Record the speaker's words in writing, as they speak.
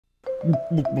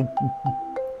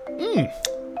That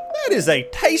is a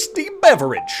tasty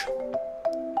beverage.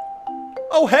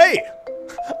 Oh, hey!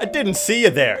 I didn't see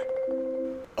you there.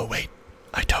 Oh, wait.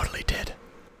 I totally did.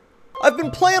 I've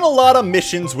been playing a lot of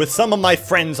missions with some of my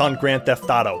friends on Grand Theft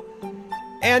Auto.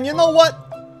 And you know what?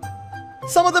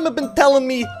 Some of them have been telling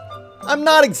me I'm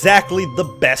not exactly the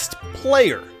best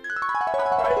player.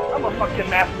 I'm a fucking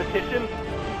mathematician.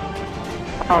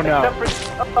 Oh no.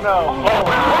 Oh no.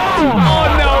 Oh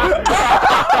no!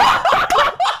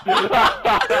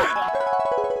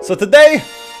 So today,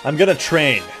 I'm gonna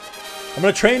train. I'm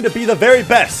gonna train to be the very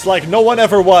best, like no one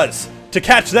ever was. To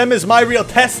catch them is my real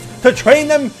test. To train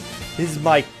them is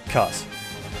my cause.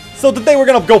 So today we're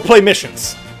gonna go play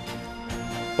missions.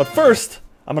 But first,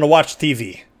 I'm gonna watch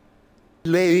TV.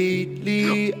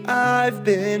 Lately, I've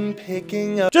been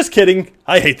picking up. Just kidding,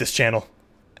 I hate this channel.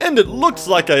 And it looks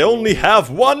like I only have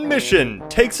one mission.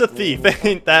 Takes a thief,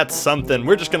 ain't that something?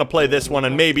 We're just gonna play this one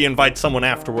and maybe invite someone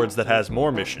afterwards that has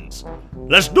more missions.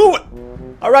 Let's do it!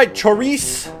 Alright,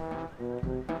 Chorice.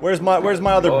 Where's my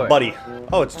other buddy?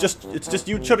 Oh, it's just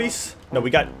you, Chorice? No, we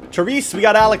got Chorice, we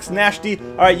got Alex, Nashty.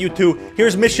 Alright, you two,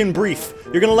 here's mission brief.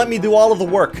 You're gonna let me do all of the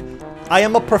work. I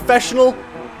am a professional.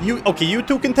 Okay, you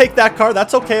two can take that car,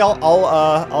 that's okay.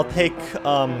 I'll take,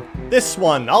 this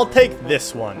one. I'll take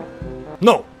this one.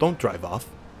 No, don't drive off.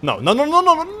 No.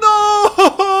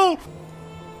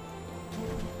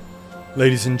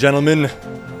 Ladies and gentlemen,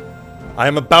 I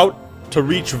am about to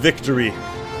reach victory.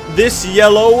 This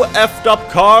yellow effed up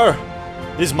car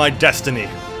is my destiny.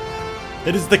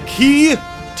 It is the key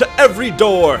to every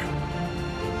door.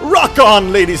 Rock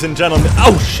on, ladies and gentlemen.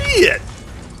 Oh, shit!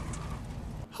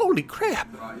 Holy crap.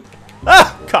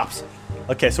 Ah, cops.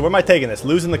 Okay, so where am I taking this?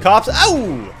 Losing the cops?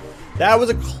 Ow! That was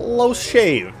a close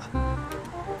shave.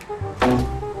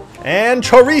 And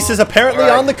Chorice is apparently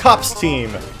on the cops team.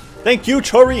 Thank you,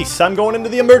 Chorice. I'm going into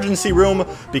the emergency room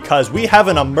because we have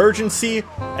an emergency,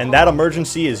 and that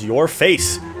emergency is your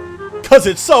face. Cause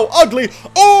it's so ugly.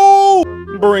 Oh!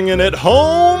 Bringing it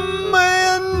home,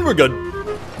 and we're good.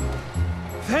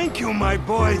 Thank you, my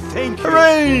boy. Thank you.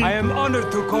 Hooray! I am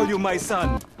honored to call you my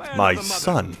son. My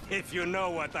son? If you know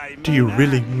what I mean. Do you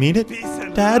really mean it,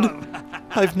 Dad?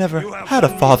 I've never had a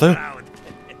father.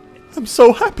 I'm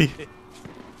so happy.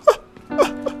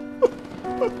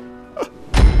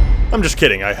 I'm just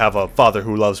kidding, I have a father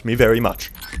who loves me very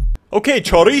much. Okay,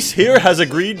 Chorice here has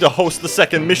agreed to host the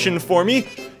second mission for me.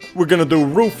 We're gonna do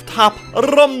Rooftop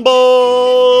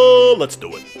Rumble! Let's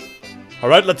do it.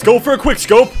 Alright, let's go for a quick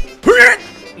scope.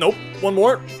 Nope, one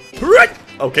more.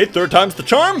 Okay, third time's the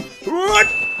charm.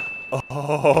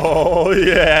 Oh,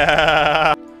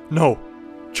 yeah. No.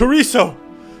 Chorizo!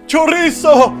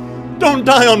 Chorizo! Don't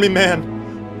die on me,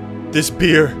 man. This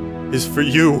beer is for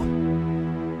you.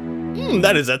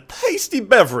 That is a tasty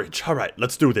beverage. Alright,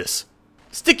 let's do this.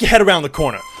 Stick your head around the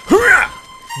corner.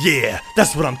 Yeah,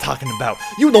 that's what I'm talking about.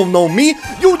 You don't know me.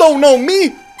 You don't know me.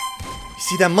 You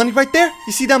see that money right there?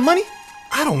 You see that money?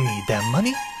 I don't need that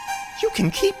money. You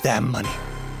can keep that money.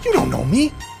 You don't know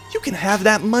me. You can have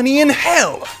that money in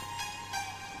hell.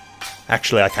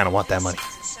 Actually, I kind of want that money.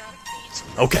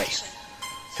 Okay,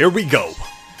 here we go.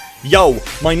 Yo,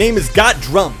 my name is Got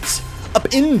Drums.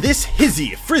 Up in this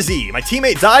hizzy, frizzy, my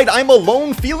teammate died, I'm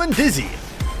alone feeling dizzy.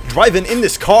 Driving in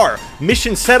this car,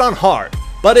 mission set on hard.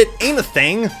 But it ain't a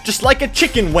thing, just like a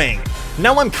chicken wing.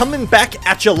 Now I'm coming back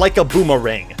at you like a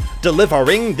boomerang.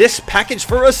 Delivering this package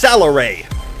for a salary.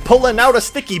 Pulling out a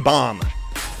sticky bomb.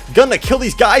 Gonna kill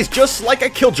these guys just like I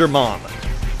killed your mom.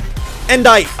 And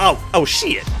oh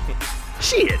shit.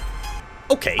 Shit.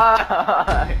 Okay.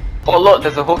 Oh look,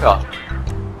 there's a hooker.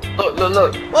 Look.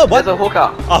 What? There's a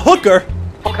hooker. A hooker?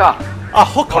 Hooker. A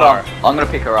hooker? Hold on. I'm gonna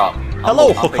pick her up.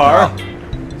 Hello, I'll pick her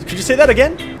hooker. Could you say that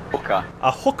again? Hooker.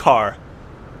 A hooker.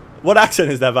 What accent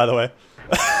is that, by the way?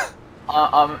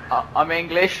 I'm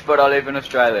English, but I live in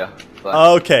Australia. So.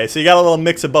 Okay, so you got a little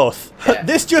mix of both. Yeah.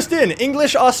 This just in,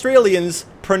 English Australians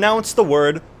pronounce the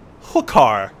word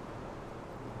hooker.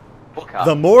 Hooker.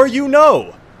 The more you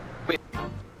know.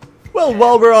 Well,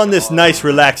 while we're on this nice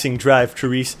relaxing drive,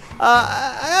 Chorice,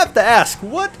 I have to ask,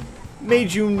 what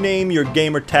made you name your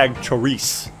gamer tag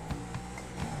Chorice?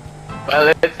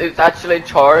 Well, it's actually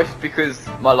Choris because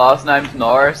my last name's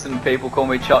Norris and people call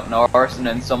me Chuck Norris, and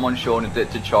then someone shortened it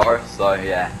to Choris, so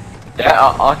yeah.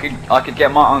 Yeah, I could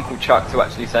get my Uncle Chuck to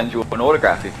actually send you an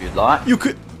autograph if you'd like. You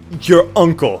could... Your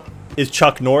uncle is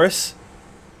Chuck Norris?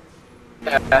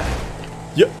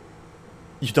 Yeah.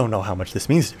 You don't know how much this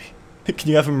means to me. Can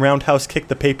you have him roundhouse kick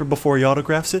the paper before he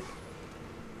autographs it?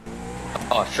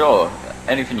 Oh, sure.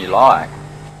 Anything you like.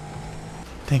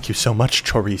 Thank you so much,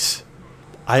 Chorice.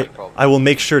 I will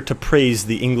make sure to praise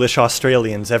the English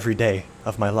Australians every day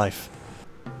of my life.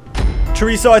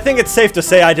 Chorizo, I think it's safe to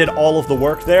say I did all of the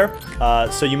work there,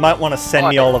 so you might want to send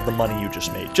me all of the money you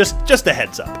just made. Just a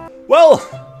heads up. Well,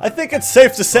 I think it's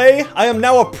safe to say I am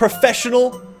now a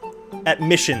professional at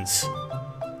missions.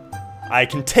 I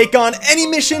can take on any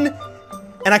mission,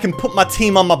 and I can put my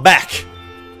team on my back.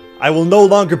 I will no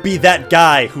longer be that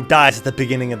guy who dies at the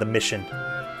beginning of the mission.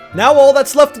 Now all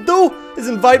that's left to do is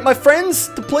invite my friends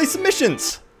to play some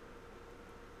missions.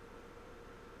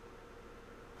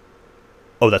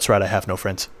 Oh, that's right, I have no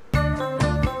friends.